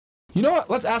You know what?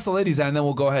 Let's ask the ladies that, and then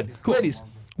we'll go ahead. Cool. Ladies,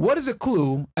 what is a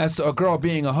clue as to a girl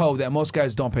being a hoe that most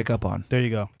guys don't pick up on? There you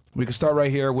go. We can start right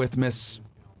here with Miss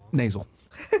Nasal.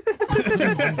 Okay,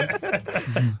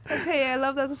 I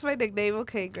love that. That's my nickname.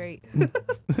 Okay, great.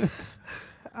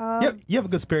 Yeah, you have a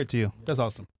good spirit to you. That's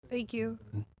awesome. Thank you.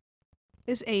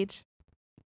 It's age.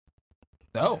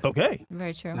 Oh. Okay.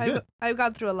 Very true. I've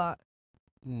gone through a lot.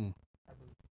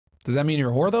 Does that mean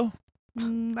you're a whore, though?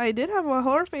 I did have a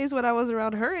whore phase when I was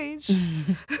around her age.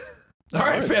 All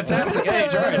right, fantastic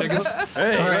age. All right, niggas.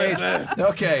 Hey, all right.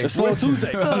 Okay. It's Slow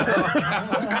Tuesday. All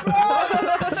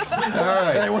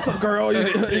right. Hey, what's up, girl?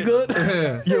 You good?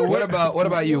 Yeah. What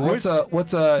about you? What's a?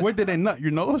 Where did they nut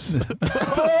your nose?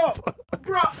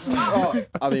 Oh,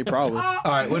 I mean, probably. All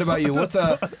right. What about you? What's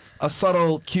a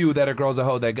subtle cue that a girl's a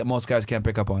hoe that most guys can't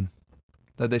pick up on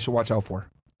that they should watch out for?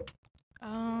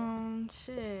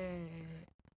 Shit.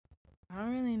 I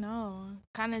don't really know.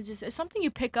 Kind of just, it's something you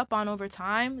pick up on over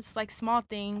time. It's like small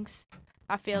things.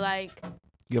 I feel like.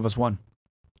 Give us one.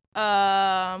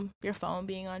 Your phone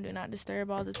being on Do Not Disturb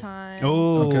all the time.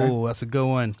 Oh, okay. That's a good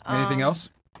one. Anything else?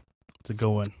 It's a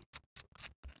good one.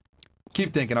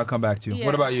 Keep thinking. I'll come back to you. Yeah.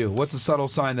 What about you? What's a subtle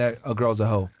sign that a girl's a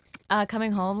hoe?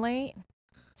 Coming home late,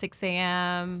 6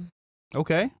 a.m.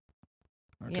 Okay.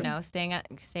 You know, staying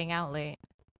out late.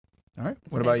 All right.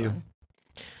 It's What a about big you? one.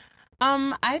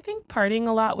 I think partying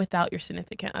a lot without your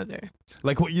significant other.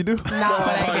 Like what you do? Not what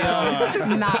I do.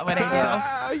 Not what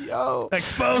I Yo.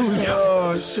 Exposed.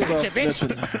 Yo, shit.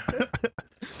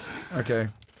 Okay.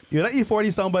 Yeah, that E40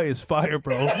 soundbite is fire,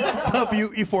 bro. W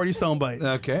E40 soundbite.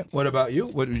 Okay. What about you?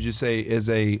 What would you say is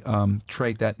a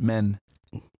trait that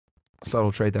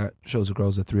subtle trait that shows a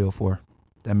girl's a 304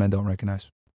 that men don't recognize?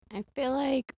 I feel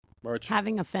like Merch.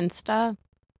 having a Finsta.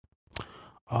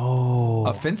 Oh.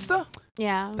 A Finsta?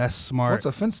 Yeah. That's smart. What's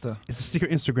a Finsta? It's a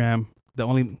secret Instagram that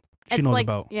only she knows like,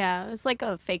 about. Yeah, it's like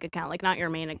a fake account, like not your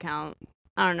main account.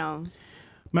 I don't know.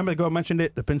 Remember the girl mentioned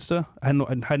it, the Finsta? I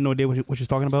had no idea what she's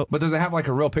talking about. But does it have like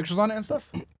a real pictures on it and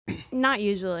stuff? Not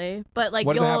usually, but like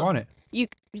What does it have on it?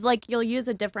 You'll use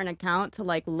a different account to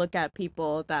like look at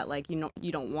people that like you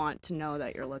don't want to know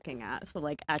that you're looking at. So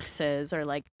like exes or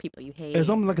like people you hate. It's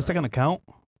something like a second account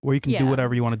where you can do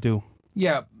whatever you want to do.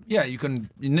 Yeah, you can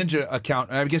Ninja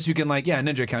account. I guess you can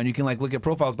Ninja account. You can like look at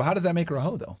profiles, but how does that make her a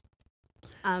hoe though?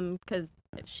 Because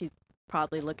she's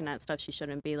probably looking at stuff she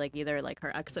shouldn't be, like either like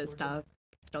her ex's stuff,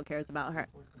 still cares about her.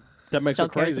 That makes still her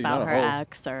crazy. cares about not her a hoe.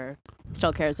 ex, or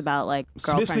still cares about like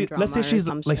So girlfriend basically, drama. let's say or she's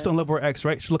some like shit. still in love with her ex,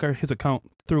 right? She'll look at his account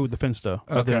through the Finsta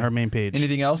rather than Okay. her main page.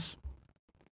 Anything else?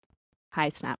 High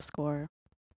snap score.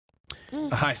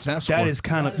 A high snap score. That is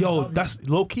kind of that's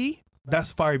low key.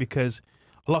 That's fire because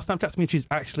a lot of Snapchats mean she's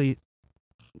actually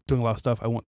doing a lot of stuff. I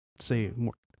won't say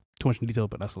too much in detail,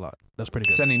 but that's a lot. That's pretty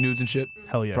good. Sending nudes and shit.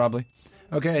 Hell yeah. Probably.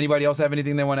 Okay. Anybody else have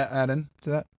anything they want to add in to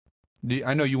that?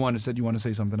 I know you said you want to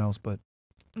say something else, but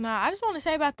Nah, I just want to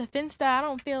say about the Finsta. I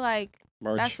don't feel like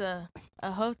Merch. that's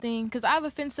a whole thing. Because I have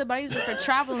a Finsta, but I use it for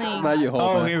traveling. Now you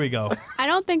hold Here we go. I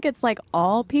don't think it's like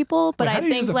all people, but Wait, how I do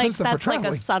you think use a like Finsta for that's like a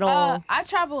traveling? subtle. I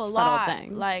travel a subtle lot.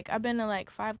 thing. Like I've been to like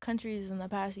 5 countries in the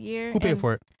past year. Who paid and,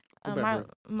 for it?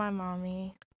 My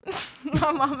mommy.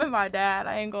 My mom and my dad.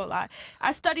 I ain't gonna lie.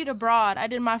 I studied abroad. I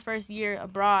did my first year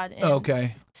abroad. And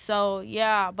okay. So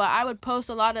yeah, but I would post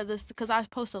a lot of this because I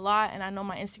post a lot, and I know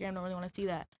my Instagram don't really want to see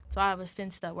that. So I have a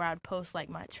Finsta where I'd post like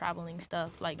my traveling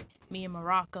stuff, like me in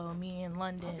Morocco, me in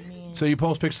London, me in... So you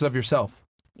post pictures of yourself?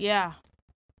 Yeah.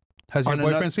 Has your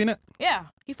boyfriend seen it? Yeah,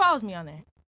 he follows me on there.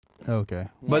 Okay.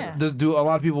 But Yeah. do a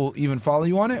lot of people even follow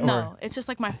you on it? No, it's just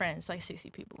like my friends, like 60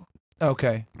 people.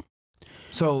 Okay.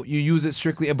 So you use it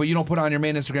strictly, but you don't put it on your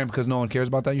main Instagram because no one cares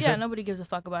about that, you Yeah, said? nobody gives a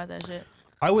fuck about that shit.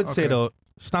 I would say Okay. though,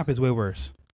 Snap is way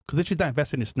worse. Because if she's not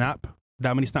invested in Snap,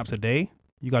 that many snaps a day,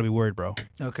 you gotta be worried, bro.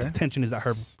 Okay. Attention is at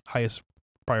her highest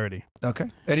priority.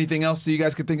 Okay. Anything else that you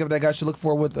guys could think of that guys should look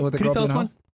for with a Can you girl tell us being a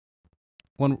hoe?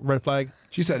 one red flag?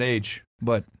 She said age,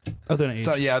 but other than age.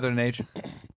 So yeah, other than age.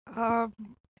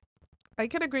 I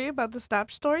can agree about the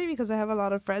Snap story because I have a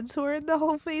lot of friends who are in the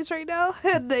whole phase right now,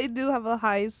 and they do have a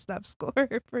high Snap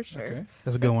score for sure. Okay.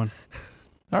 That's a good one.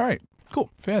 All right.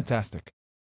 Cool. Fantastic.